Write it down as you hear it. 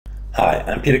Hi,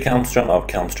 I'm Peter Kalmstrom of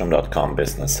kalmstrom.com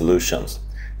Business Solutions.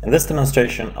 In this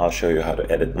demonstration, I'll show you how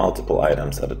to edit multiple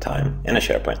items at a time in a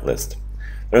SharePoint list.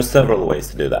 There are several ways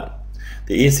to do that.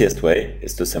 The easiest way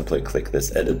is to simply click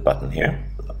this edit button here.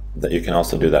 You can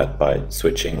also do that by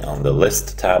switching on the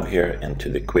list tab here into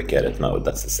the quick edit mode.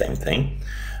 That's the same thing.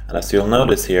 And as you'll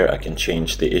notice here, I can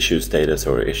change the issue status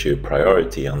or issue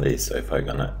priority on these. So if I'm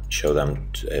gonna show them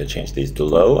to change these to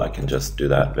low, I can just do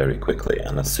that very quickly.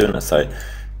 And as soon as I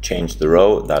change the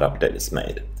row, that update is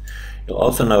made. You'll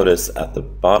also notice at the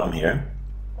bottom here,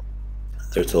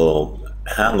 there's a little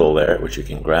handle there which you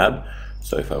can grab.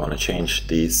 So if I want to change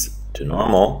these to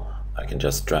normal, I can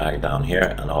just drag down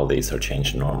here and all these are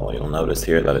changed to normal. You'll notice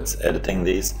here that it's editing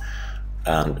these,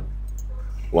 and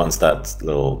once that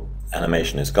little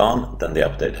animation is gone, then the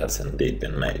update has indeed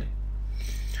been made.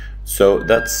 So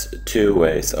that's two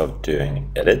ways of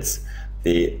doing edits.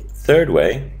 The third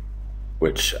way,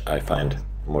 which I find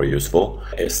more useful,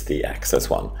 is the access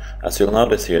one. As you'll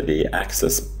notice here, the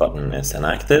access button is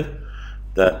inactive.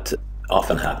 That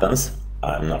often happens.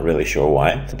 I'm not really sure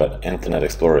why, but Internet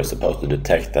Explorer is supposed to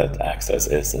detect that access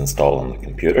is installed on the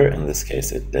computer. In this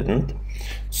case, it didn't.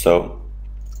 So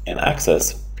in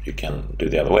access, you can do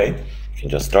the other way. You can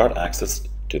just start access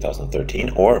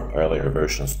 2013 or earlier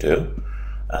versions too,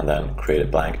 and then create a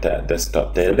blank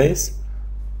desktop database.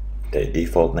 The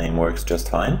default name works just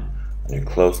fine. And you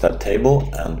close that table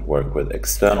and work with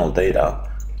external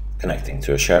data connecting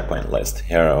to a SharePoint list.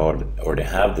 Here I already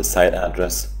have the site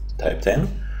address typed in.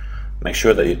 Make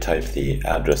sure that you type the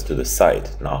address to the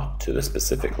site, not to the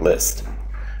specific list.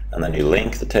 And then you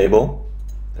link the table.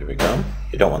 There we go.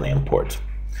 You don't want the import.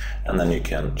 And then you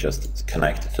can just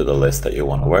connect to the list that you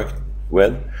want to work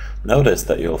with. Notice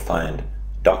that you'll find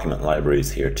document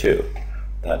libraries here too.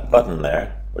 That button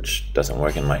there, which doesn't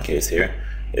work in my case here,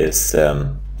 is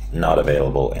not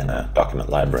available in a document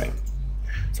library.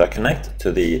 So I connect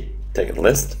to the ticket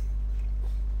list,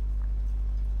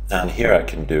 and here I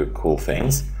can do cool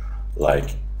things like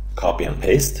copy and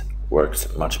paste.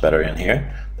 Works much better in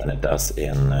here than it does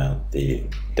in the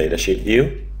datasheet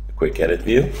view, the quick edit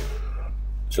view.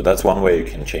 So that's one way you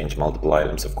can change multiple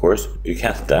items. Of course, you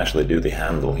can't actually do the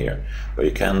handle here, but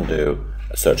you can do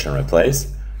a search and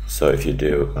replace. So if you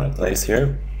do replace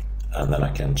here, and then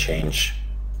I can change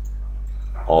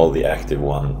all the active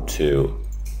one to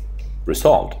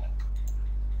resolved.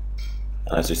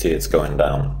 And as you see, it's going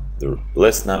down the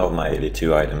list now of my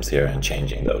 82 items here and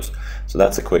changing those. So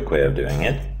that's a quick way of doing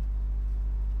it,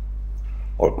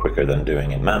 or quicker than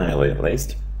doing it manually at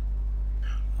least.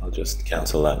 I'll just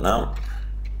cancel that now.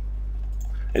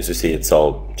 As you see, it's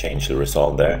all changed to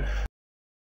resolved there.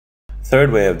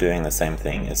 Third way of doing the same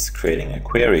thing is creating a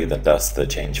query that does the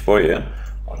change for you.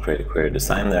 I'll create a query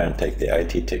design there and take the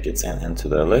IT tickets into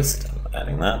the list,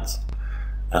 adding that.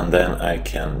 And then I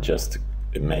can just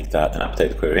make that an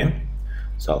update query.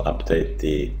 So I'll update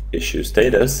the issue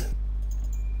status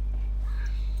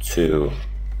to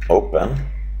open,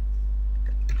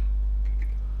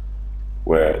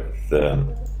 where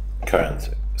the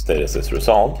current status is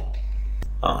resolved.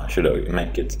 I should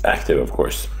make it active, of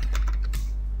course.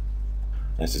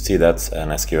 As you see, that's an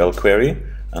SQL query,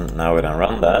 and now when I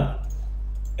run that,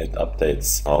 it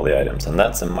updates all the items, and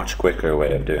that's a much quicker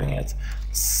way of doing it.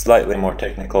 Slightly more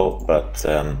technical, but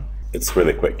it's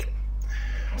really quick.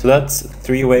 So that's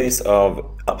 3 ways of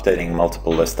updating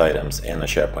multiple list items in a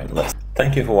SharePoint list.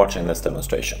 Thank you for watching this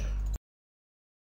demonstration.